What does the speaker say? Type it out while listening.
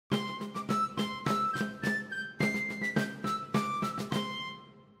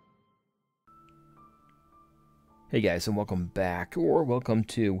Hey guys, and welcome back, or welcome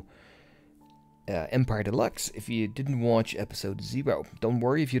to Empire Deluxe. If you didn't watch episode 0, don't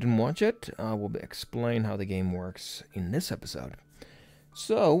worry if you didn't watch it. I will explain how the game works in this episode.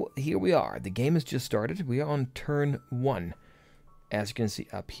 So, here we are. The game has just started. We are on turn 1. As you can see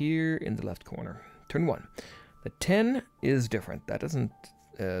up here in the left corner. Turn 1. The 10 is different. That doesn't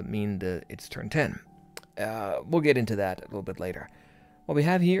mean that it's turn 10. We'll get into that a little bit later. What we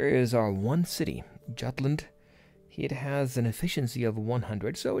have here is our one city, Jutland. It has an efficiency of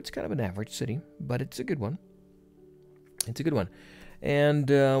 100, so it's kind of an average city, but it's a good one. It's a good one. And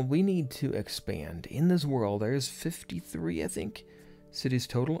we need to expand. In this world, there's 53, I think, cities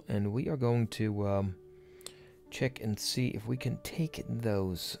total, and we are going to check and see if we can take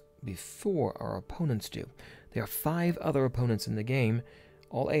those before our opponents do. There are 5 other opponents in the game,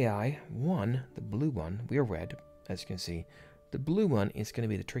 all AI. One, the blue one, we are red, as you can see. The blue one is going to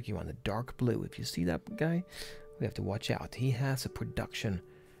be the tricky one, the dark blue. If you see that guy, we have to watch out. He has a production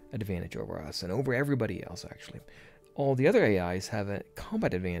advantage over us and over everybody else, actually. All the other AIs have a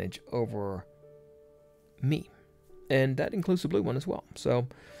combat advantage over me. And that includes the blue one as well. So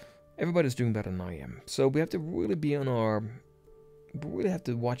everybody's doing better than I am. So we have to really be on our... really have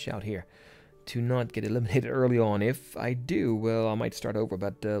to watch out here to not get eliminated early on. If I do, well, I might start over,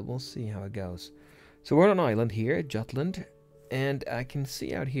 but we'll see how it goes. So we're on an island here, Jutland. And I can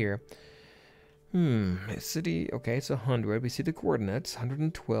see out here... city, okay, it's 100. We see the coordinates,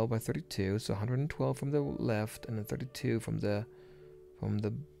 112 by 32, so 112 from the left and then 32 from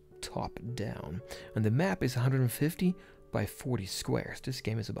the top down. And the map is 150 by 40 squares. This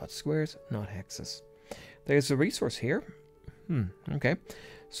game is about squares, not hexes. There's a resource here. Okay.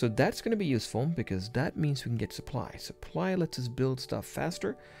 So that's going to be useful because that means we can get supply. Supply lets us build stuff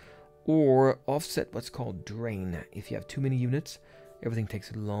faster or offset what's called drain. If you have too many units, everything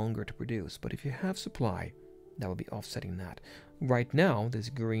takes longer to produce, but if you have supply, that will be offsetting that. Right now, this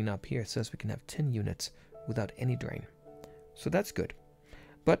green up here says we can have 10 units without any drain. So that's good.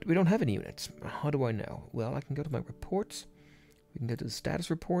 But we don't have any units. How do I know? Well, I can go to my reports. We can go to the status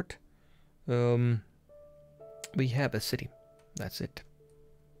report. We have a city. That's it.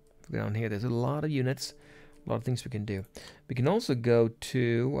 Down here, there's a lot of units, a lot of things we can do. We can also go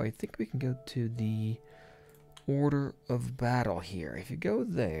to, I think we can go to the order of battle here. If you go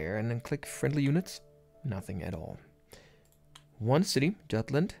there and then click friendly units, nothing at all. One city,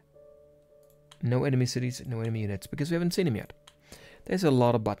 Jutland. No enemy cities, no enemy units, because we haven't seen them yet. There's a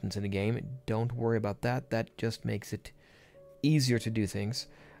lot of buttons in the game. Don't worry about that. That just makes it easier to do things.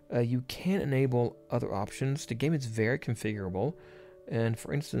 You can enable other options. The game is very configurable. And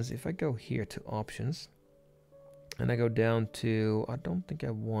for instance, if I go here to options, and I go down to, I don't think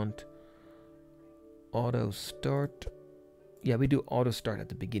I want auto start. Yeah, we do auto start at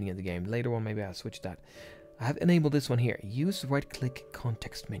the beginning of the game. Later on, maybe I'll switch that. I have enabled this one here. Use right-click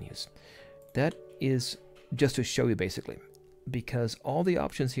context menus. That is just to show you basically, because all the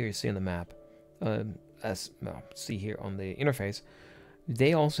options here you see on the map, as well, see here on the interface,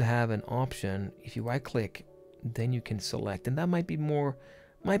 they also have an option. If you right-click, then you can select, and that might be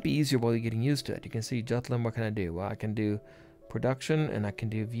easier while you're getting used to it. You can see Jutland. What can I do? Well, I can do production, and I can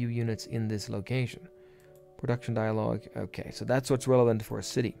do view units in this location. Production dialog. Okay, so that's what's relevant for a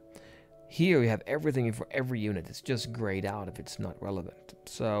city. Here we have everything for every unit. It's just grayed out if it's not relevant.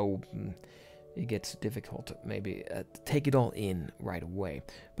 So it gets difficult to maybe take it all in right away.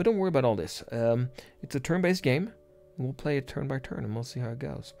 But don't worry about all this. It's a turn-based game. We'll play it turn by turn and we'll see how it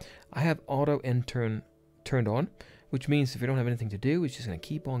goes. I have auto end turn turned on, which means if you don't have anything to do, it's just going to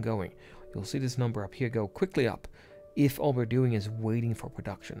keep on going. You'll see this number up here go quickly up if all we're doing is waiting for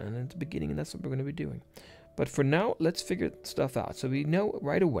production. And at the beginning, that's what we're going to be doing. But for now, let's figure stuff out. So we know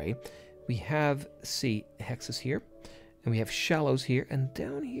right away we have, see, hexes here, and we have shallows here, and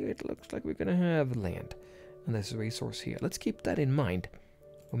down here it looks like we're going to have land. And there's a resource here. Let's keep that in mind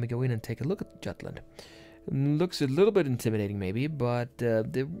when we go in and take a look at Jutland. It looks a little bit intimidating maybe, but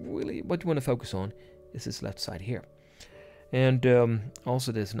really what you want to focus on is this left side here. And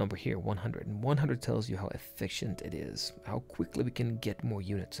also this number here, 100. And 100 tells you how efficient it is, how quickly we can get more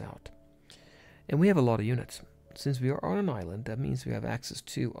units out. And we have a lot of units. Since we are on an island, that means we have access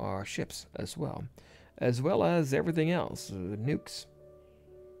to our ships as well as everything else. Nukes,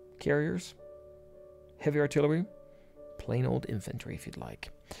 carriers, heavy artillery, plain old infantry if you'd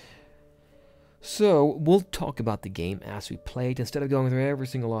like. So we'll talk about the game as we play it instead of going through every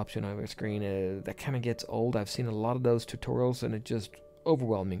single option on our screen. That kind of gets old. I've seen a lot of those tutorials and it's just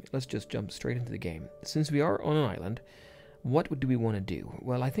overwhelming. Let's just jump straight into the game. Since we are on an island, what do we want to do?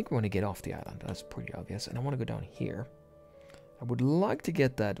 Well, I think we want to get off the island. That's pretty obvious. And I want to go down here. I would like to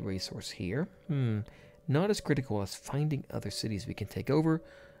get that resource here. not as critical as finding other cities we can take over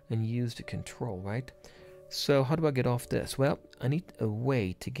and use to control, right? So how do I get off this? Well, I need a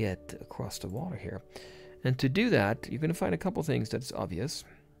way to get across the water here. And to do that, you're going to find a couple things that's obvious.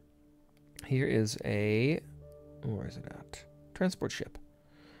 Here is a, where is it at? Transport ship.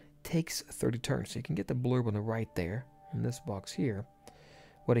 Takes 30 turns. So you can get the blurb on the right there, in this box here,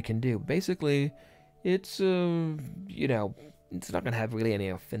 what it can do. Basically, it's, you know, it's not going to have really any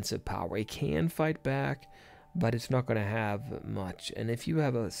offensive power. It can fight back, but it's not going to have much. And if you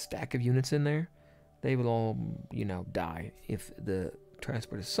have a stack of units in there, they will all, you know, die if the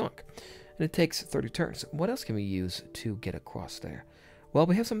transport is sunk. And it takes 30 turns. What else can we use to get across there? Well,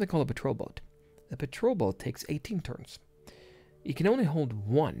 we have something called a patrol boat. A patrol boat takes 18 turns. You can only hold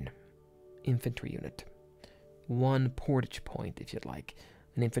one infantry unit. One portage point, if you'd like.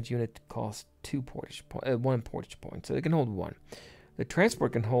 An infantry unit costs one portage point, so it can hold one. The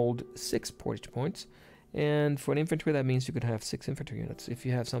transport can hold 6 portage points, and for an infantry that means you could have 6 infantry units. If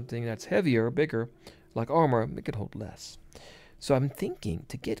you have something that's heavier, bigger, like armor, it could hold less. So I'm thinking,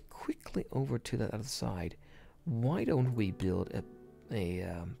 to get quickly over to that other side, why don't we build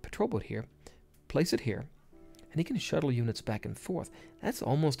a patrol boat here, place it here, and you can shuttle units back and forth. That's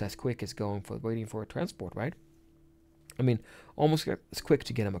almost as quick as waiting for a transport, right? I mean, almost as quick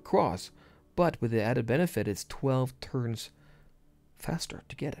to get them across, but with the added benefit, it's 12 turns faster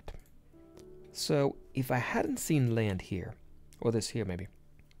to get it. So if I hadn't seen land here, or this here maybe,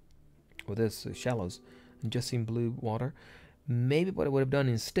 or this shallows, and just seen blue water, maybe what I would have done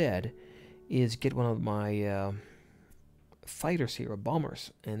instead is get one of my fighters here, or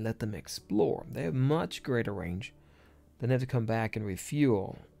bombers, and let them explore. They have much greater range than have to come back and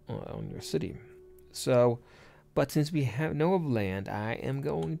refuel on your city. So, but since we know of land, I am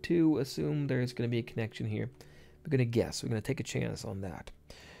going to assume there's going to be a connection here. We're going to guess. We're going to take a chance on that.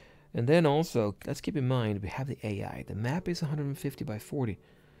 And then also, let's keep in mind, we have the AI. The map is 150 by 40.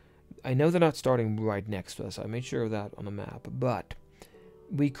 I know they're not starting right next to us. I made sure of that on the map. But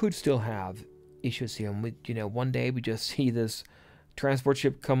we could still have issues here. And you know, one day we just see this transport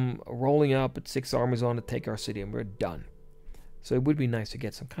ship come rolling up with 6 armies on to take our city, and we're done. So it would be nice to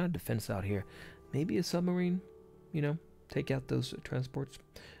get some kind of defense out here. Maybe a submarine, you know, take out those transports.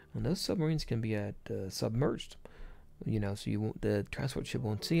 And those submarines can be submerged, you know, so the transport ship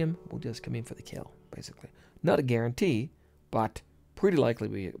won't see them. We'll just come in for the kill, basically. Not a guarantee, but pretty likely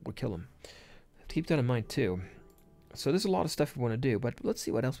we will kill them. Keep that in mind too. So there's a lot of stuff we want to do, but let's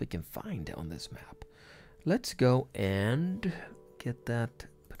see what else we can find on this map. Let's go and get that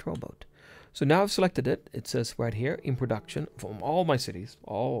patrol boat. So now I've selected it. It says right here, in production, from all my cities,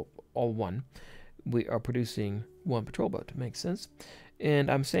 all one, we are producing 1 patrol boat. Makes sense.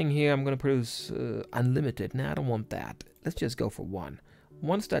 And I'm saying here I'm going to produce unlimited. Now I don't want that. Let's just go for 1.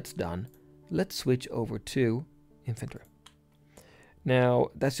 Once that's done, let's switch over to infantry. Now,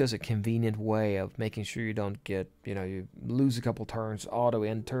 that's just a convenient way of making sure you don't get, you know, you lose a couple turns, auto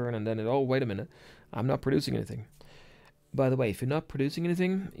end turn, and then oh, wait a minute, I'm not producing anything. By the way, if you're not producing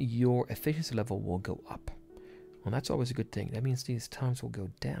anything, your efficiency level will go up. Well, that's always a good thing. That means these times will go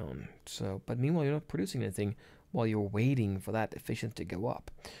down. So, but meanwhile, you're not producing anything while you're waiting for that efficiency to go up.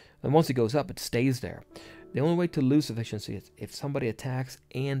 And once it goes up, it stays there. The only way to lose efficiency is if somebody attacks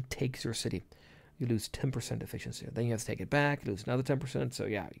and takes your city. You lose 10% efficiency. Then you have to take it back, lose another 10%. So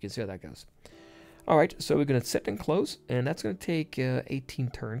yeah, you can see how that goes. All right, so we're going to set and close, and that's going to take 18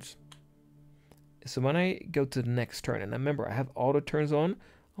 turns. So when I go to the next turn, and remember, I have auto turns on,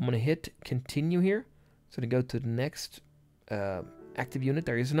 I'm going to hit continue here. So to go to the next active unit,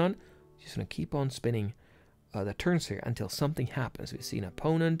 there is none. Just going to keep on spinning the turns here until something happens. We see an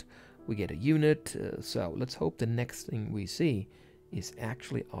opponent, we get a unit. So let's hope the next thing we see is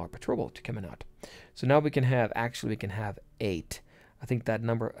actually our patrol boat coming out. So now we can have 8. I think that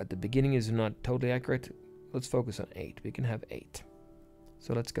number at the beginning is not totally accurate. Let's focus on 8. We can have 8.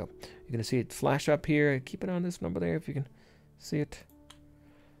 So let's go. You're going to see it flash up here. Keep it on this number there if you can see it.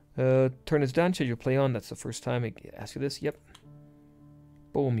 Turn is done. Schedule play on. That's the first time it asks you this. Yep.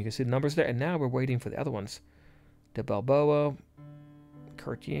 Boom. You can see the numbers there. And now we're waiting for the other ones. De Balboa,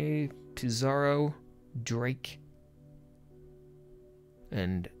 Cartier, Pizarro, Drake.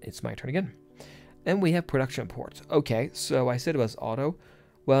 And it's my turn again. And we have production ports. Okay, so I said it was auto.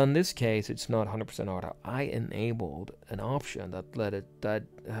 Well, in this case, it's not 100% auto. I enabled an option that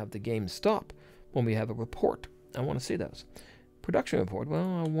have the game stop when we have a report. I want to see those. Production report.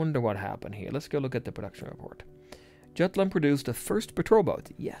 Well, I wonder what happened here. Let's go look at the production report. Jutland produced the first patrol boat.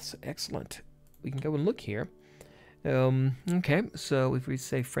 Yes, excellent. We can go and look here. Okay, so if we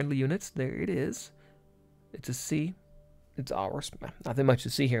say friendly units, there it is. It's a C. It's ours. Nothing much to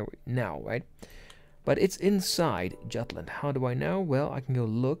see here now, right? But it's inside Jutland. How do I know? Well, I can go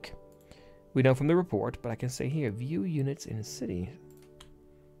look. We know from the report, but I can say here, view units in a city.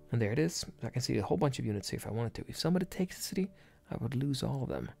 And there it is. I can see a whole bunch of units here if I wanted to. If somebody takes the city, I would lose all of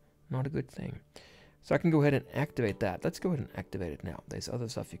them. Not a good thing. So I can go ahead and activate that. Let's go ahead and activate it now. There's other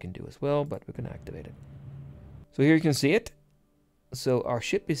stuff you can do as well, but we're going to activate it. So here you can see it. So our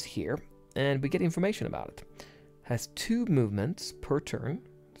ship is here, and we get information about it. Has 2 movements per turn.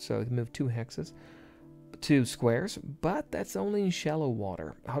 So it can move 2 hexes, 2 squares, but that's only in shallow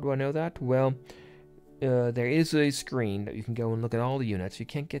water. How do I know that? Well, there is a screen that you can go and look at all the units. You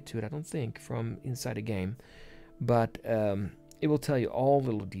can't get to it, I don't think, from inside a game. But it will tell you all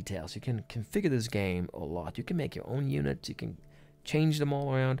little details. You can configure this game a lot. You can make your own units. You can change them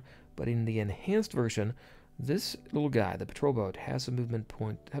all around. But in the enhanced version, this little guy, the patrol boat, has a movement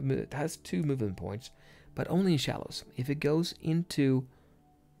point. Has 2 movement points, but only in shallows. If it goes into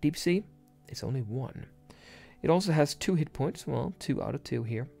deep sea, it's only 1. It also has 2 hit points. Well, 2 out of 2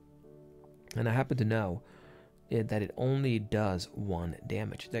 here. And I happen to know that it only does 1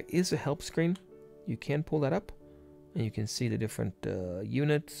 damage. There is a help screen. You can pull that up, and you can see the different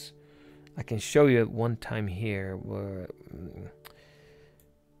units. I can show you one time here where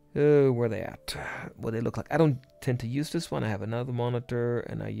they at, what they look like. I don't tend to use this one. I have another monitor,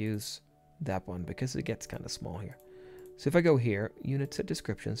 and I use that one because it gets kind of small here. So if I go here, units and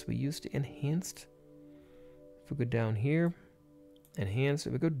descriptions, we use the enhanced. If we go down here, enhanced,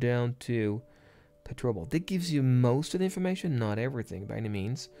 if we go down to patrol boat, that gives you most of the information, not everything by any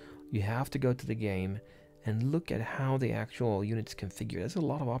means. You have to go to the game and look at how the actual unit's configured. There's a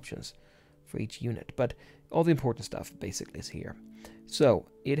lot of options for each unit, but all the important stuff basically is here. So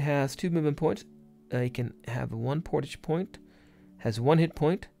it has 2 movement points. It can have 1 portage point, has 1 hit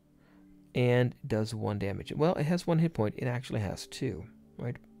point, and does 1 damage. Well, it has 1 hit point. It actually has 2,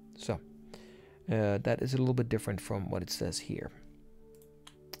 right? So that is a little bit different from what it says here.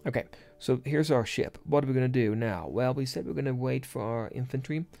 Okay, so here's our ship. What are we going to do now? Well, we said we're going to wait for our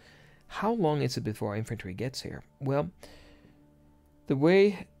infantry. How long is it before our infantry gets here? Well, the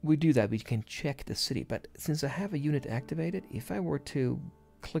way we do that, we can check the city. But since I have a unit activated, if I were to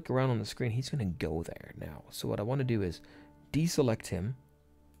click around on the screen, he's going to go there now. So what I want to do is deselect him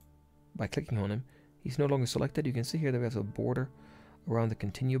by clicking on him. He's no longer selected. You can see here that we have a border around the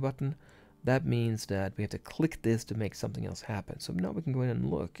continue button. That means that we have to click this to make something else happen. So now we can go ahead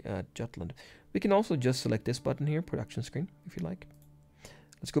and look at Jutland. We can also just select this button here, production screen, if you like.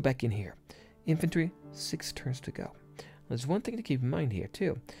 Let's go back in here. Infantry, 6 turns to go. There's one thing to keep in mind here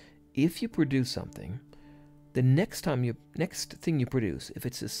too. If you produce something, the next thing you produce, if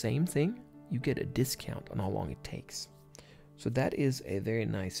it's the same thing, you get a discount on how long it takes. So that is a very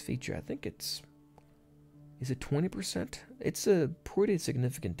nice feature. I think is it 20%? It's a pretty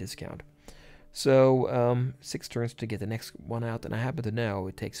significant discount. So 6 turns to get the next one out, and I happen to know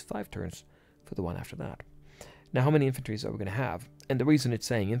it takes 5 turns for the one after that. Now, how many infantries are we going to have? And the reason it's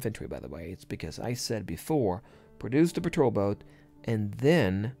saying infantry, by the way, it's because I said before, produce the patrol boat, and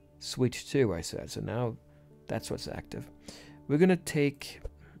then switch to, I said. So now that's what's active. We're going to take,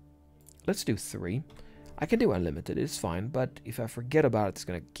 let's do 3. I can do unlimited, it's fine, but if I forget about it, it's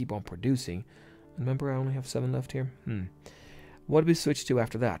going to keep on producing. Remember, I only have 7 left here. What do we switch to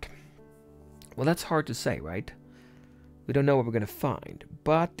after that? Well, that's hard to say, right? We don't know what we're going to find.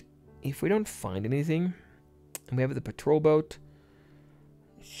 But if we don't find anything, and we have the patrol boat,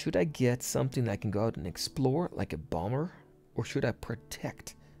 should I get something that I can go out and explore, like a bomber? Or should I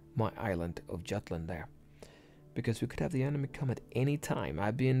protect my island of Jutland there? Because we could have the enemy come at any time.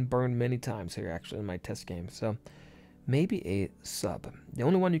 I've been burned many times here, actually, in my test game. So maybe a sub. The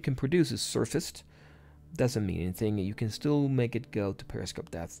only one you can produce is surfaced. Doesn't mean anything. You can still make it go to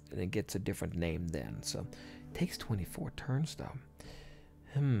periscope depth, and it gets a different name then. So it takes 24 turns, though.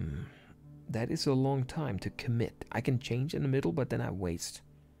 That is a long time to commit. I can change in the middle, but then I waste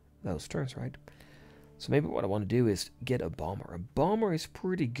those turns, right? So maybe what I want to do is get a bomber. A bomber is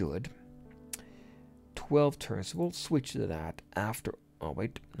pretty good. 12 turns. We'll switch to that after. Oh,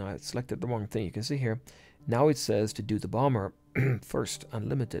 wait. No, I selected the wrong thing. You can see here. Now it says to do the bomber first,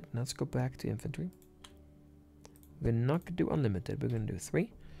 unlimited. Let's go back to infantry. We're not going to do unlimited. We're going to do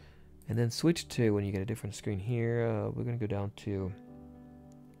 3. And then switch to, when you get a different screen here, we're going to go down to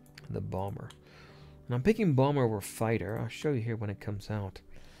the bomber. And I'm picking bomber over fighter. I'll show you here when it comes out.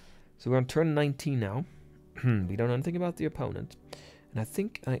 So we're on turn 19 now. We don't know anything about the opponent. And I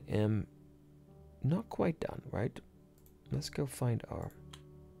think I am not quite done, right? Let's go find our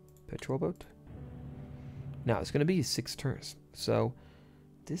patrol boat. Now, it's going to be 6 turns. So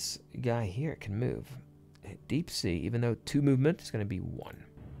this guy here can move. Deep sea, even though 2 movement is going to be 1.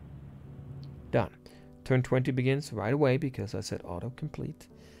 Done. Turn 20 begins right away because I said autocomplete.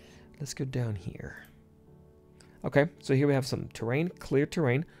 Let's go down here. Okay, so here we have some terrain, clear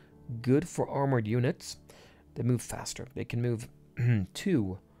terrain, good for armored units. They move faster. They can move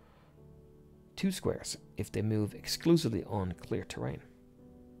two squares if they move exclusively on clear terrain.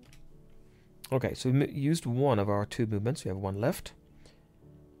 Okay, so we used one of our 2 movements. We have one left.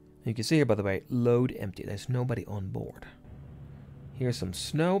 You can see here, by the way, load empty. There's nobody on board. Here's some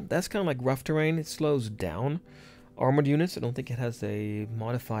snow. That's kind of like rough terrain. It slows down armored units. I don't think it has a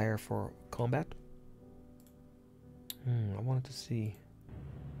modifier for combat. I wanted to see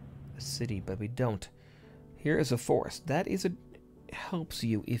a city, but we don't. Here is a forest. That is helps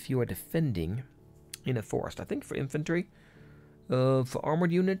you if you are defending in a forest. I think for infantry, for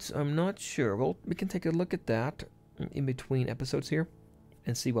armored units, I'm not sure. Well, we can take a look at that in between episodes here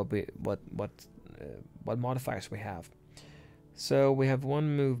and see what modifiers we have. So we have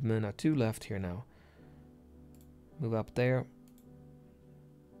 1 movement, 2 left here now. Move up there.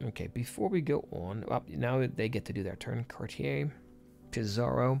 Okay, before we go on, now they get to do their turn. Cartier,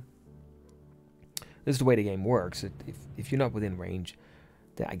 Pizarro. This is the way the game works. If you're not within range,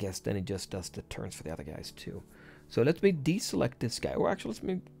 then I guess then it just does the turns for the other guys too. So let me deselect this guy. Or actually, let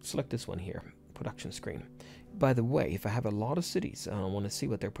me select this one here. Production screen. By the way, if I have a lot of cities and I want to see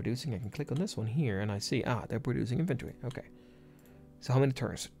what they're producing, I can click on this one here and I see, they're producing infantry. Okay. So how many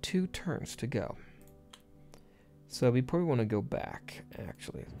turns? 2 turns to go. So we probably want to go back,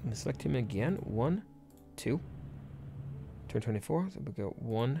 actually. I'm going to select him again. 1, 2. Turn 24. So we go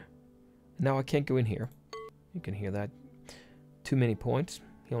 1. Now I can't go in here. You can hear that. Too many points.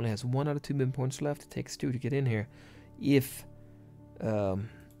 He only has 1 out of 2 movement points left. It takes 2 to get in here. If,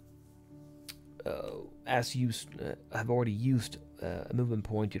 as you have already used a movement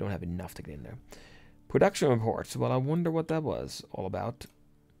point, you don't have enough to get in there. Production reports. Well, I wonder what that was all about.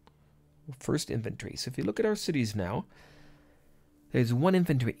 First infantry. So if you look at our cities now, there's 1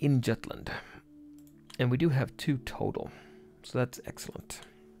 infantry in Jutland. And we do have 2 total. So that's excellent.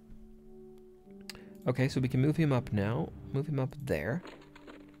 Okay, so we can move him up now. Move him up there.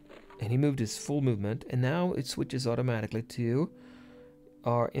 And he moved his full movement. And now it switches automatically to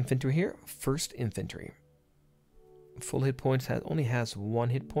our infantry here. First infantry. Full hit points only has 1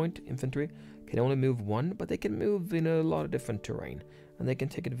 hit point. Infantry can only move 1, but they can move in a lot of different terrain. And they can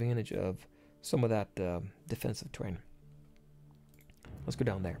take advantage of some of that defensive terrain. Let's go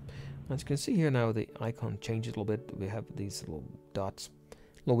down there. As you can see here now, the icon changes a little bit. We have these little dots,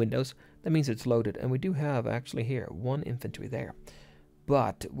 little windows. That means it's loaded. And we do have, actually here, 1 infantry there.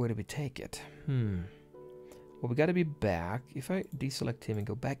 But where do we take it? Well, we got to be back. If I deselect him and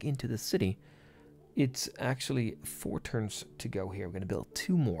go back into the city, it's actually 4 turns to go here. We're going to build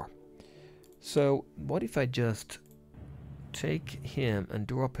 2 more. So what if I just take him and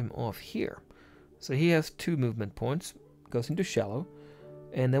drop him off here? So he has 2 movement points, goes into shallow,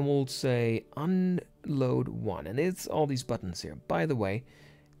 and then we'll say unload 1. And it's all these buttons here. By the way,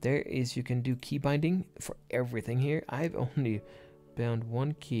 you can do key binding for everything here. I've only bound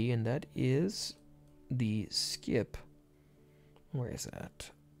 1 key, and that is the skip. Where is that?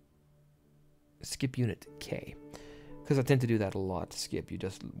 Skip unit K. Because I tend to do that a lot, skip. You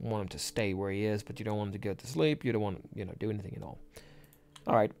just want him to stay where he is, but you don't want him to go to sleep. You don't want to, do anything at all.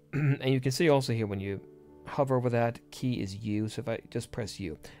 All right. And you can see also here when you hover over that, key is U. So if I just press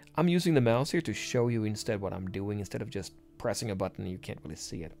U. I'm using the mouse here to show you instead what I'm doing instead of just pressing a button and you can't really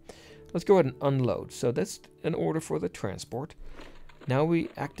see it. Let's go ahead and unload. So that's an order for the transport. Now we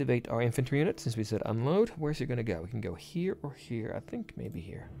activate our infantry unit since we said unload. Where's he going to go? We can go here or here. I think maybe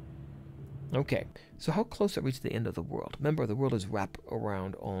here. Okay, so how close are we to the end of the world? Remember, the world is wrapped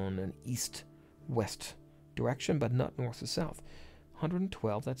around on an east-west direction, but not north to south.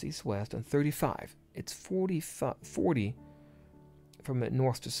 112, that's east-west, and 35. It's 40 from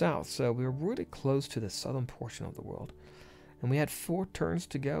north to south, so we're really close to the southern portion of the world. And we had 4 turns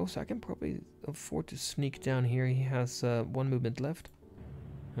to go, so I can probably afford to sneak down here. He has 1 movement left.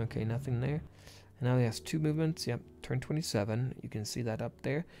 Okay, nothing there. And now he has 2 movements. Yep, turn 27. You can see that up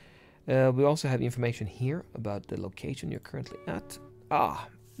there. We also have information here about the location you're currently at.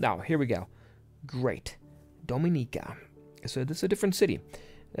 Now here we go. Great. Dominica. So this is a different city.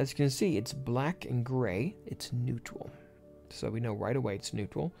 As you can see, it's black and gray. It's neutral. So we know right away it's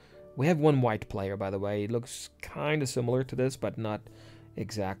neutral. We have 1 white player, by the way. It looks kind of similar to this, but not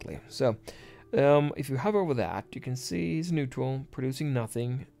exactly. So if you hover over that, you can see he's neutral, producing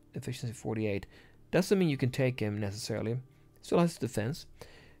nothing. Efficiency 48. Doesn't mean you can take him necessarily. Still has defense.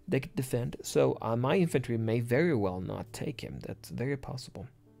 They can defend, so my infantry may very well not take him. That's very possible.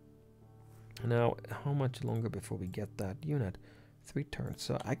 Now, how much longer before we get that unit? 3 turns.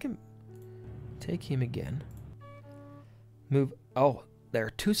 So I can Take him again. Move. Oh, there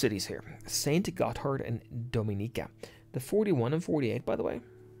are two cities here. St. Gotthard and Dominica. The 41 and 48, by the way.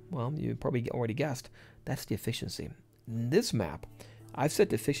 Well, you probably already guessed. That's the efficiency. In this map, I've set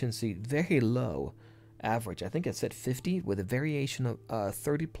the efficiency very low. Average. I think I set 50 with a variation of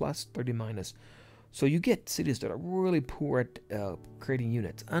 30 plus, 30 minus. So you get cities that are really poor at creating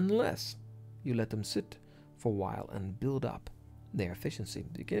units, unless you let them sit for a while and build up their efficiency.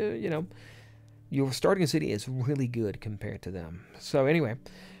 Because, you know, your starting city is really good compared to them. So anyway,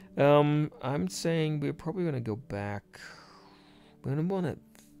 I'm saying we're probably going to go back. We're going to want to,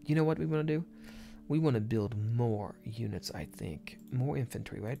 you know what we want to do? We want to build more units, I think. More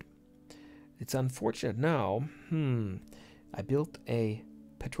infantry, right? It's unfortunate now. I built a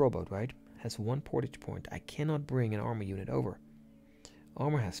patrol boat, right? Has one portage point. I cannot bring an armor unit over.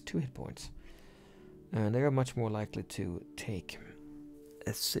 Armor has 2 hit points. And they are much more likely to take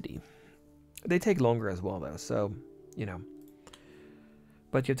a city. They take longer as well, though, so, you know.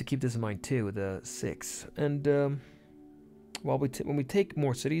 But you have to keep this in mind, too, the 6. And when we take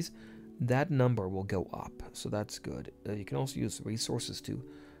more cities, that number will go up, so that's good. You can also use resources to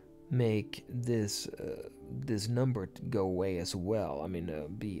make this this number go away as well. I mean,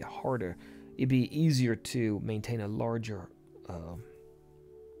 be harder. It'd be easier to maintain a larger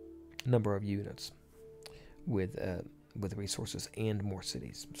number of units with resources and more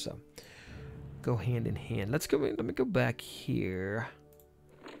cities. So go hand in hand. Let's go. Let me go back here.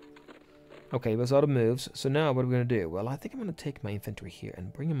 Okay, there's a lot of moves. So now what are we going to do? Well, I think I'm going to take my infantry here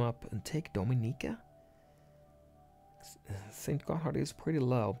and bring them up and take Dominica. St. Gotthard is pretty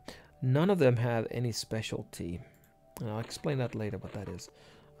low. None of them have any specialty. And I'll explain that later what that is.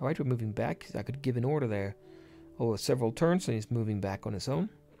 Alright, we're moving back. I could give an order there. Oh, several turns, and he's moving back on his own.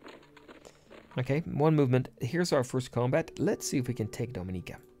 Okay, one movement. Here's our first combat. Let's see if we can take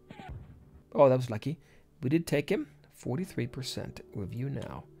Dominica. Oh, that was lucky. We did take him. 43%. Review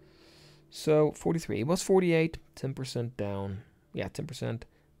now. So, 43. It was 48. 10% down. Yeah, 10%.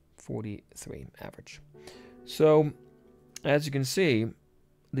 43 average. So, as you can see,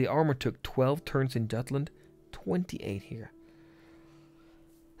 the armor took 12 turns in Jutland, 28 here.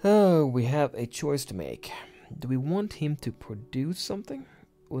 Oh, we have a choice to make. Do we want him to produce something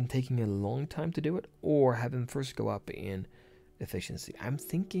when taking a long time to do it, or have him first go up in efficiency? I'm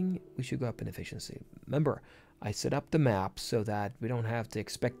thinking we should go up in efficiency. Remember, I set up the map so that we don't have to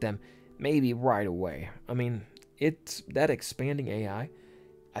expect them maybe right away. I mean, it's that expanding AI,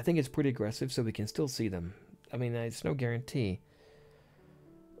 I think it's pretty aggressive, so we can still see them. I mean, it's no guarantee.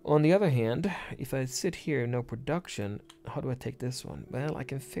 On the other hand, if I sit here, no production, how do I take this one? Well, I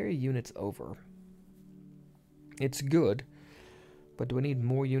can ferry units over. It's good, but do I need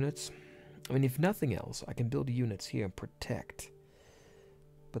more units? I mean, if nothing else, I can build units here and protect.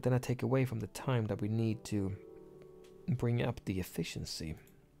 But then I take away from the time that we need to bring up the efficiency.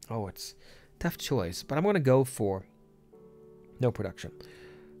 Oh, it's a tough choice, but I'm going to go for no production.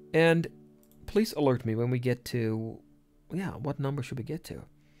 And please alert me when we get to, yeah, what number should we get to?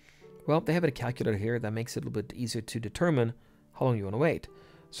 Well, they have a calculator here that makes it a little bit easier to determine how long you want to wait.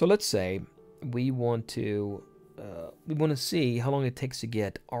 So let's say we want to see how long it takes to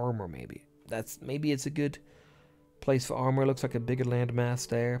get armor. Maybe it's a good place for armor. It looks like a bigger landmass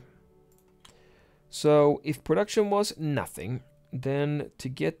there. So if production was nothing, then to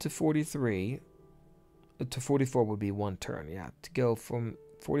get to 43 to 44 would be 1 turn. Yeah, to go from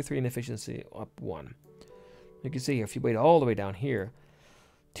 43 in efficiency up 1. You can see here, if you wait all the way down here,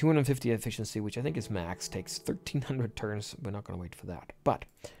 250 efficiency, which I think is max, takes 1,300 turns. We're not going to wait for that. But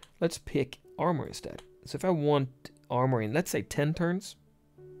let's pick armor instead. So if I want armor in, let's say 10 turns,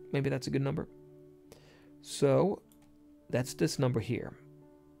 maybe that's a good number. So that's this number here.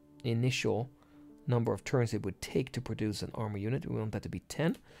 Initial number of turns it would take to produce an armor unit. We want that to be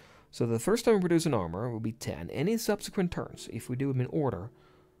 10. So the first time we produce an armor will be 10. Any subsequent turns, if we do them in order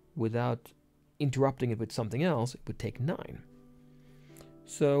without interrupting it with something else, it would take 9.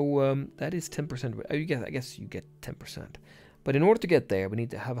 So that is 10%. I guess you get 10%. But in order to get there, we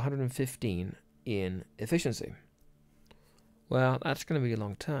need to have 115 in efficiency. Well, that's going to be a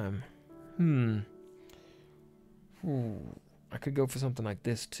long time. I could go for something like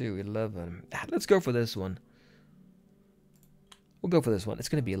this too, 11. Let's go for this one. We'll go for this one. It's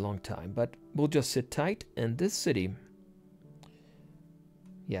going to be a long time, but we'll just sit tight. And this city,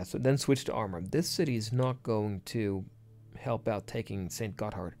 yeah, so then switch to armor. This city is not going to help out taking St.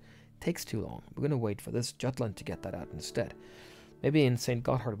 Gotthard. Takes too long. We're going to wait for this Jutland to get that out instead. Maybe in St.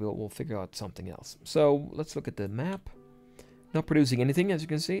 Gotthard we'll figure out something else. So let's look at the map. Not producing anything, as you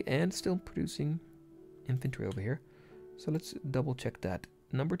can see, and still producing infantry over here. So let's double check that.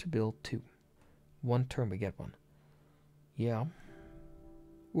 Number to build 2. 1 turn we get one. Yeah.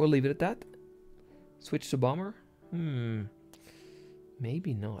 We'll leave it at that. Switch to bomber?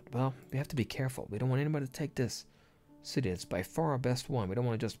 Maybe not. Well, we have to be careful. We don't want anybody to take this city. It's by far our best one. We don't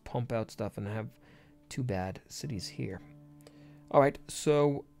want to just pump out stuff and have 2 bad cities here. Alright,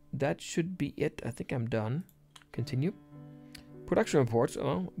 so that should be it. I think I'm done. Continue. Production reports.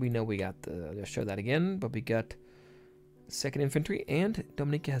 Oh, we know we got let's show that again, but we got 2nd Infantry, and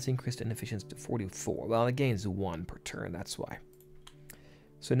Dominica has increased in efficiency to 44. Well, it gains 1 per turn, that's why.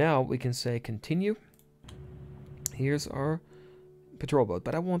 So now we can say continue. Here's our patrol boat,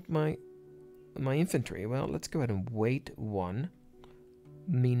 but I want my infantry. Well, let's go ahead and wait 1,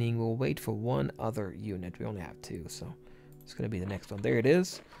 meaning we'll wait for 1 other unit. We only have 2, so it's going to be the next one. There it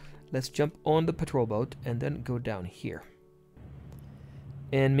is. Let's jump on the patrol boat and then go down here.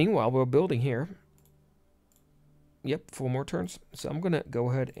 And meanwhile, we're building here. Yep, 4 more turns. So I'm going to go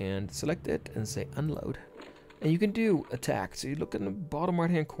ahead and select it and say unload. And you can do attack. So you look in the bottom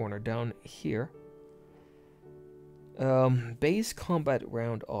right-hand corner down here. Base combat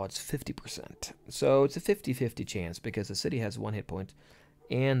round odds 50%. So it's a 50-50 chance because the city has 1 hit point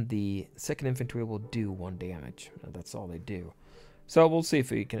and the 2nd Infantry will do 1 damage. That's all they do. So we'll see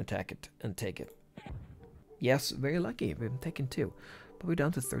if we can attack it and take it. Yes, very lucky. We've taken 2. But we're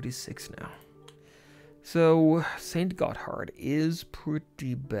down to 36 now. So St. Gotthard is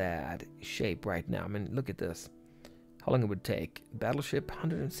pretty bad shape right now. I mean, look at this. How long it would take. Battleship,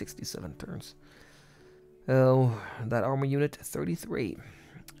 167 turns. Oh, that armor unit, 33.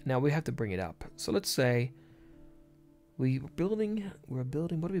 Now we have to bring it up. So let's say we're building, what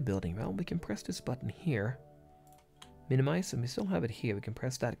are we building? Well, we can press this button here. Minimize, and we still have it here. We can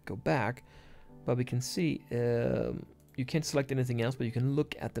press that, go back. But we can see, you can't select anything else, but you can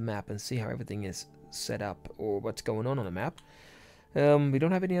look at the map and see how everything is set up or what's going on the map. We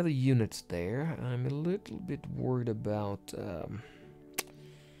don't have any other units there. I'm a little bit worried about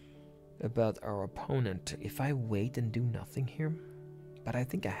our opponent. If I wait and do nothing here, but I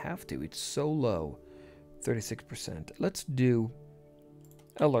think I have to. It's so low, 36%. Let's do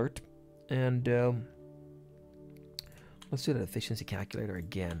alert, and let's do that efficiency calculator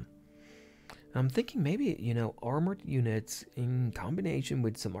again. I'm thinking maybe, you know, armored units in combination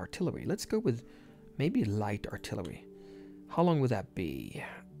with some artillery. Let's go with maybe light artillery. How long would that be?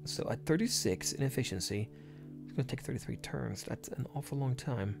 So at 36 in efficiency, it's going to take 33 turns. That's an awful long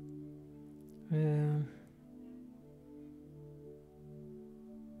time.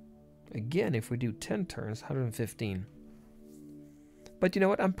 Again, if we do 10 turns, 115. But you know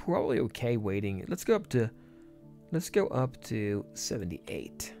what? I'm probably okay waiting. Let's go up to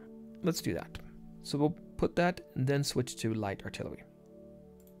 78. Let's do that. So we'll put that and then switch to light artillery.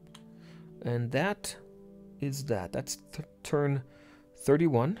 And that is that. That's turn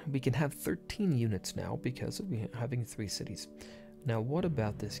 31. We can have 13 units now because of having 3 cities. Now, what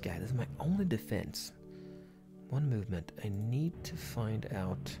about this guy? This is my only defense. 1 movement. I need to find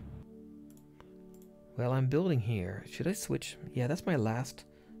out. Well, I'm building here. Should I switch? Yeah, that's my last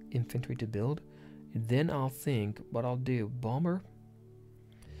infantry to build. Then I'll think what I'll do. Bomber.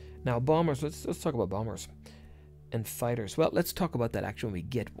 Now, bombers. Let's talk about bombers and fighters. Well, let's talk about that actually when we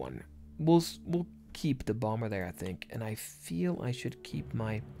get one. We'll keep the bomber there, I think, and I feel I should keep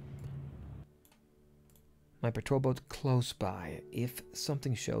my patrol boat close by. If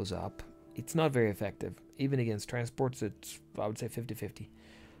something shows up, it's not very effective. Even against transports, it's, I would say, 50-50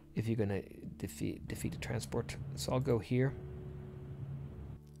 if you're gonna defeat the transport. So I'll go here.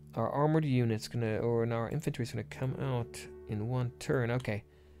 Our armored unit's gonna, or our infantry's gonna come out in 1 turn. Okay,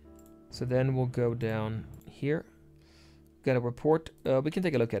 so then we'll go down here. Got a report. We can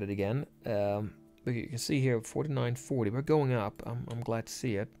take a look at it again. But you can see here 49-40. We're going up. I'm glad to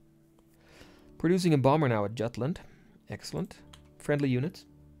see it. Producing a bomber now at Jutland. Excellent. Friendly units.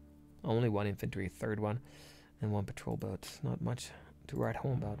 Only 1 infantry, 3rd one, and 1 patrol boat. Not much to write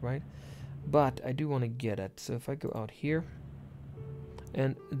home about, right? But I do want to get it. So if I go out here,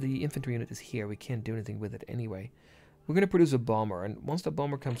 and the infantry unit is here, we can't do anything with it anyway. We're going to produce a bomber, and once the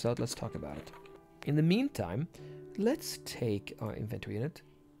bomber comes out, let's talk about it. In the meantime, let's take our infantry unit.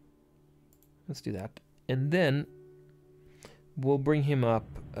 Let's do that. And then we'll bring him up,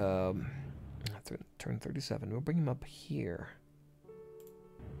 turn 37. We'll bring him up here.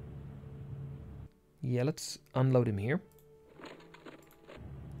 Yeah, let's unload him here.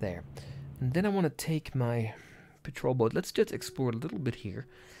 There. And then I want to take my patrol boat. Let's just explore a little bit here.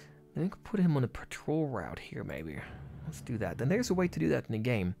 And then put him on a patrol route here, maybe. Let's do that. And there's a way to do that in the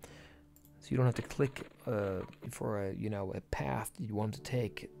game. So you don't have to click for a, you know, a path you want to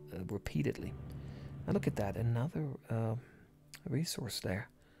take repeatedly. Now look at that, another resource there.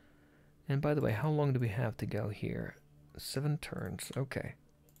 And by the way, how long do we have to go here? 7 turns. Okay.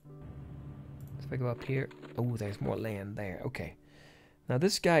 So if I go up here... Oh, there's more land there. Okay. Now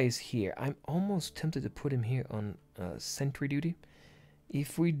this guy is here. I'm almost tempted to put him here on sentry duty.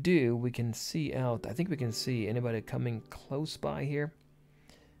 If we do, we can see out. I think we can see anybody coming close by here.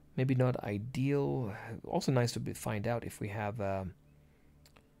 Maybe not ideal. Also nice to find out if we have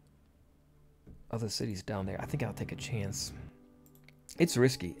other cities down there. I think I'll take a chance. It's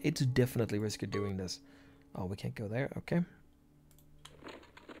risky. It's definitely risky doing this. Oh, we can't go there. Okay.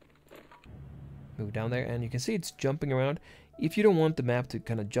 Move down there, and you can see it's jumping around. If you don't want the map to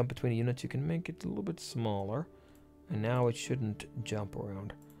kind of jump between the units, you can make it a little bit smaller. And now it shouldn't jump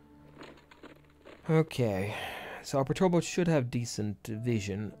around. Okay. So our patrol boat should have decent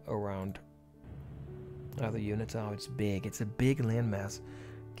vision around other units. Oh, it's big. It's a big landmass.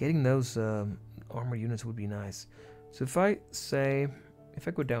 Getting those armored units would be nice. So if I say, if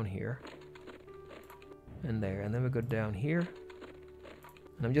I go down here and there, and then we go down here,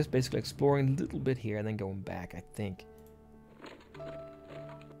 and I'm just basically exploring a little bit here and then going back, I think.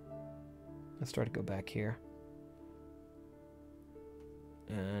 Let's try to go back here.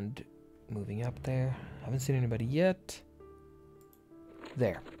 And moving up there. Haven't seen anybody yet.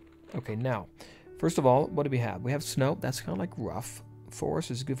 There. Okay, now, first of all, what do we have? We have snow. That's kind of like rough.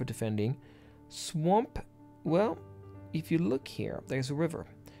 Forest is good for defending. Swamp, well, if you look here, there's a river.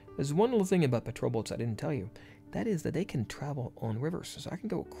 There's one little thing about patrol boats I didn't tell you. That is that they can travel on rivers. So I can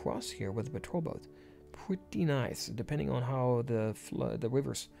go across here with a patrol boat. Pretty nice, depending on how the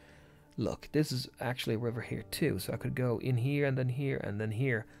rivers look. This is actually a river here too. So I could go in here and then here and then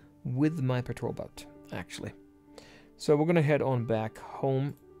here with my patrol boat, actually. So we're going to head on back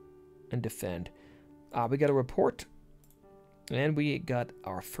home and defend. We got a report. And we got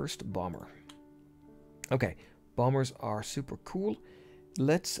our first bomber. Okay, bombers are super cool.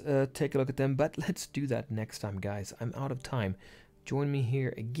 Let's take a look at them, but let's do that next time, guys. I'm out of time. Join me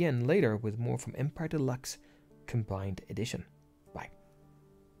here again later with more from Empire Deluxe Combined Edition.